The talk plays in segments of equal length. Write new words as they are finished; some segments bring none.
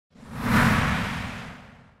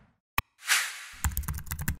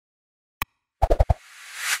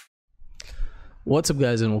What's up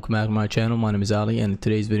guys, and welcome back to my channel. My name is Ali, and in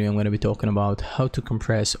today's video I'm going to be talking about how to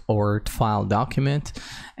compress a Word file document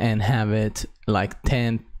and have it like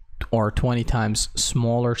 10 or 20 times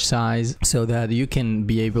smaller size so that you can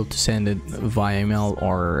be able to send it via email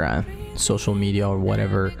or social media or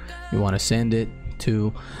whatever you want to send it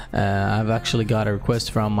to. I've actually got a request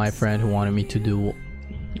from my friend who wanted me to do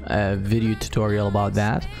a video tutorial about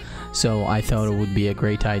that, so I thought it would be a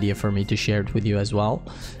great idea for me to share it with you as well.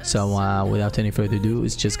 So without any further ado,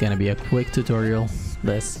 it's just gonna be a quick tutorial.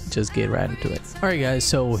 Let's just get right into it. Alright guys,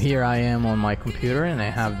 so here I am on my computer and I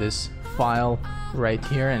have this file right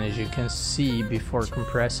here, and as you can see, before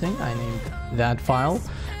compressing I named that file.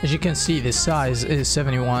 As you can see, the size is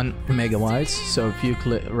 71 megabytes. So if you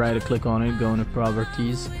right click on it, go into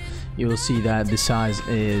properties, you will see that the size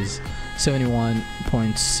is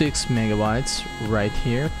 71.6 megabytes right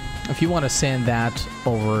here. If you want to send that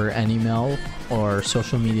over an email or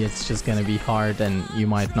social media, it's just going to be hard, and you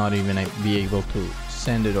might not even be able to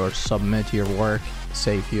send it or submit your work.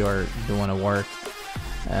 Say if you are doing a work,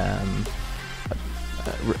 a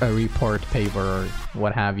report paper or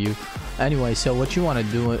what have you. Anyway, so what you want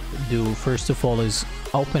to do first of all is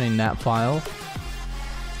opening that file,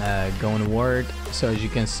 go into Word. So as you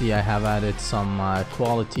can see, I have added some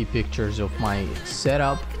quality pictures of my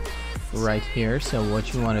setup right here. So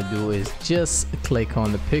what you want to do is just click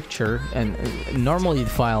on the picture, and normally the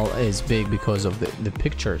file is big because of the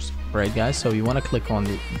pictures, right guys? So you want to click on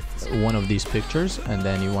one of these pictures, and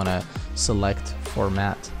then you want to select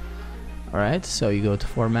format. All right, so you go to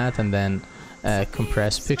format and then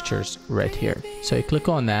compress pictures right here. So you click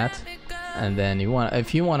on that, and then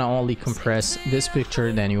if you want to only compress this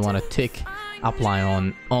picture, then you want to tick apply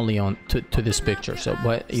only to this picture. So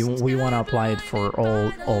but we want to apply it for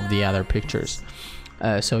all of the other pictures.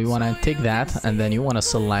 So you want to tick that, and then you want to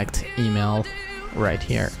select email right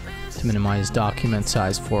here to minimize document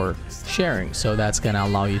size for sharing. So that's going to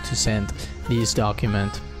allow you to send these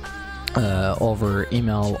document over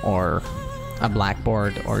email or a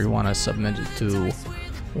Blackboard, or you want to submit it to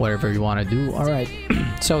whatever you want to do. All right,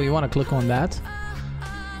 so you want to click on that,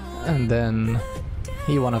 and then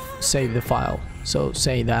you want to save the file. So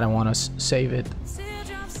say that I want to save it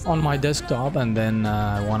on my desktop, and then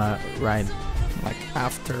I want to write like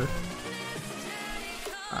after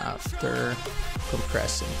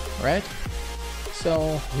compressing, right?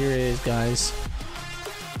 So here it is guys,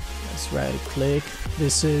 let's right click.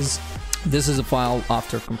 This is a file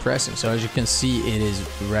after compressing. So as you can see, it is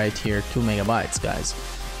right here, 2 megabytes guys.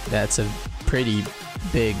 That's a pretty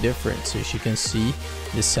big difference. As you can see,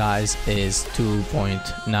 the size is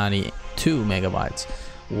 2.92 megabytes,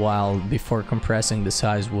 while before compressing the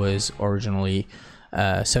size was originally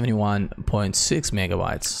 71.6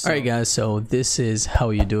 megabytes. So. All right guys, so this is how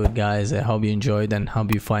you do it guys. I hope you enjoyed and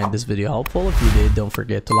hope you find this video helpful. If you did, don't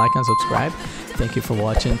forget to like and subscribe. Thank you for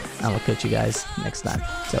watching, and I'll catch you guys next time.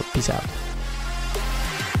 So peace out.